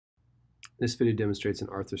This video demonstrates an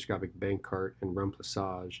arthroscopic Bankart and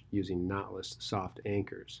Remplissage using knotless soft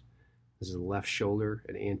anchors. This is the left shoulder.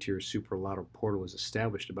 An anterior superlateral portal is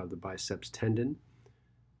established above the biceps tendon.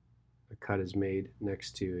 A cut is made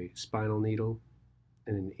next to a spinal needle,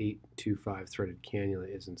 and an 8-2-5 threaded cannula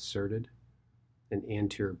is inserted. An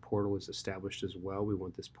anterior portal is established as well. We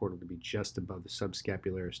want this portal to be just above the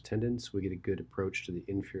subscapularis tendon so we get a good approach to the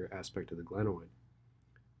inferior aspect of the glenoid.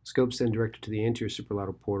 Scope's then directed to the anterior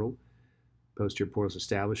superlateral portal. Posterior portal is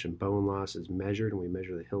established and bone loss is measured, and we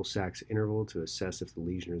measure the Hill-Sachs interval to assess if the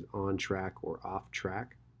lesion is on track or off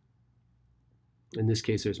track. In this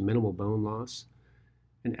case, there's minimal bone loss.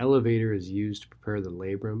 An elevator is used to prepare the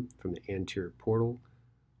labrum from the anterior portal.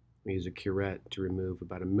 We use a curette to remove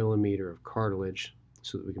about 1 millimeter of cartilage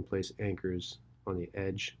so that we can place anchors on the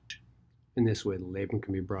edge. In this way, the labrum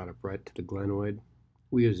can be brought up right to the glenoid.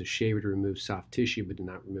 We use a shaver to remove soft tissue but do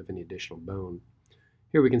not remove any additional bone.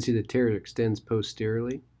 Here we can see the tear extends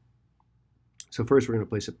posteriorly. So first we're going to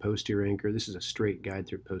place a posterior anchor. This is a straight guide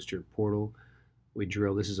through posterior portal. We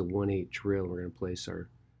drill. This is a 1/8 drill. We're going to place our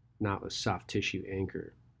knotless soft tissue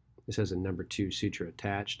anchor. This has a number 2 suture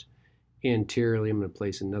attached. Anteriorly, I'm going to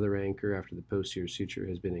place another anchor after the posterior suture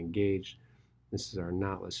has been engaged. This is our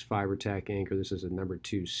knotless fiber tack anchor. This is a number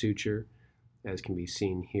 2 suture, as can be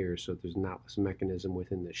seen here, so there's a knotless mechanism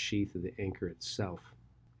within the sheath of the anchor itself.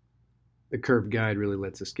 The curved guide really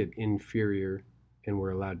lets us get inferior, and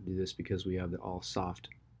we're allowed to do this because we have the all soft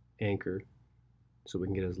anchor, so we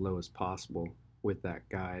can get as low as possible with that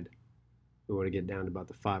guide. We want to get down to about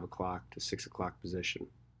the 5 o'clock to 6 o'clock position.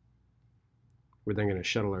 We're then going to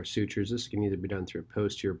shuttle our sutures. This can either be done through a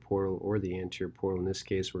posterior portal or the anterior portal. In this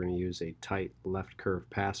case, we're going to use a tight left curve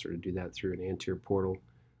passer to do that through an anterior portal.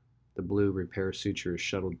 The blue repair suture is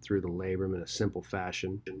shuttled through the labrum in a simple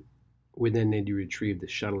fashion. We then need to retrieve the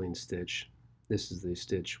shuttling stitch. This is the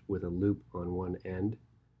stitch with a loop on one end.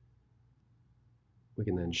 We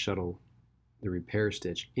can then shuttle the repair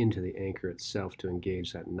stitch into the anchor itself to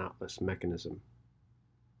engage that knotless mechanism.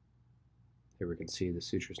 Here we can see the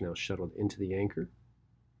suture is now shuttled into the anchor.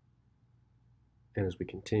 And as we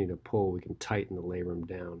continue to pull, we can tighten the labrum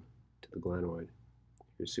down to the glenoid.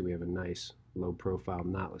 You see we have a nice low profile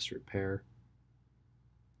knotless repair.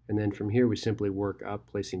 And then from here we simply work up,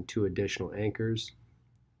 placing 2 additional anchors.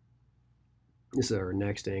 This is our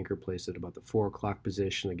next anchor, placed at about the 4 o'clock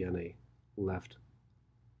position. Again, a left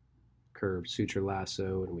curved suture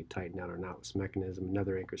lasso, and we tighten out our knotless mechanism.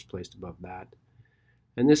 Another anchor is placed above that.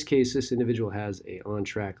 In this case, this individual has a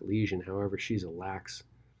on-track lesion. However, she's a lax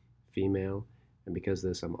female, and because of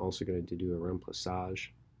this, I'm also going to do a remplissage.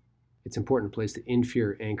 It's important to place the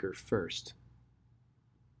inferior anchor first.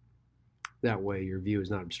 That way, your view is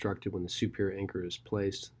not obstructed when the superior anchor is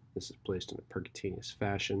placed. This is placed in a percutaneous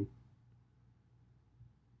fashion.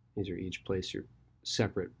 These are each place your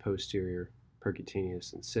separate posterior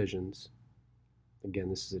percutaneous incisions. Again,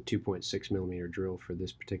 this is a 2.6 millimeter drill for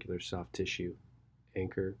this particular soft tissue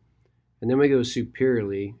anchor. And then we go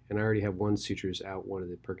superiorly, and I already have 1 sutures out one of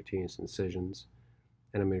the percutaneous incisions,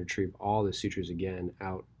 and I'm going to retrieve all the sutures again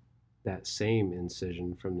out that same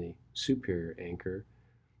incision from the superior anchor.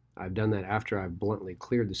 I've done that after I've bluntly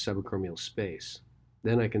cleared the subacromial space.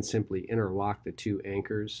 Then I can simply interlock the 2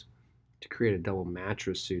 anchors to create a double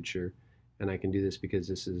mattress suture, and I can do this because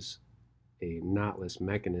this is a knotless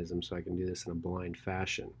mechanism, so I can do this in a blind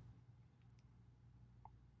fashion.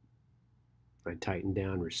 I tighten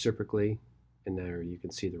down reciprocally, and there you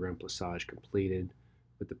can see the remplissage completed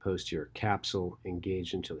with the posterior capsule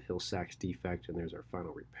engaged into the Hill-Sachs defect, and there's our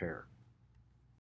final repair.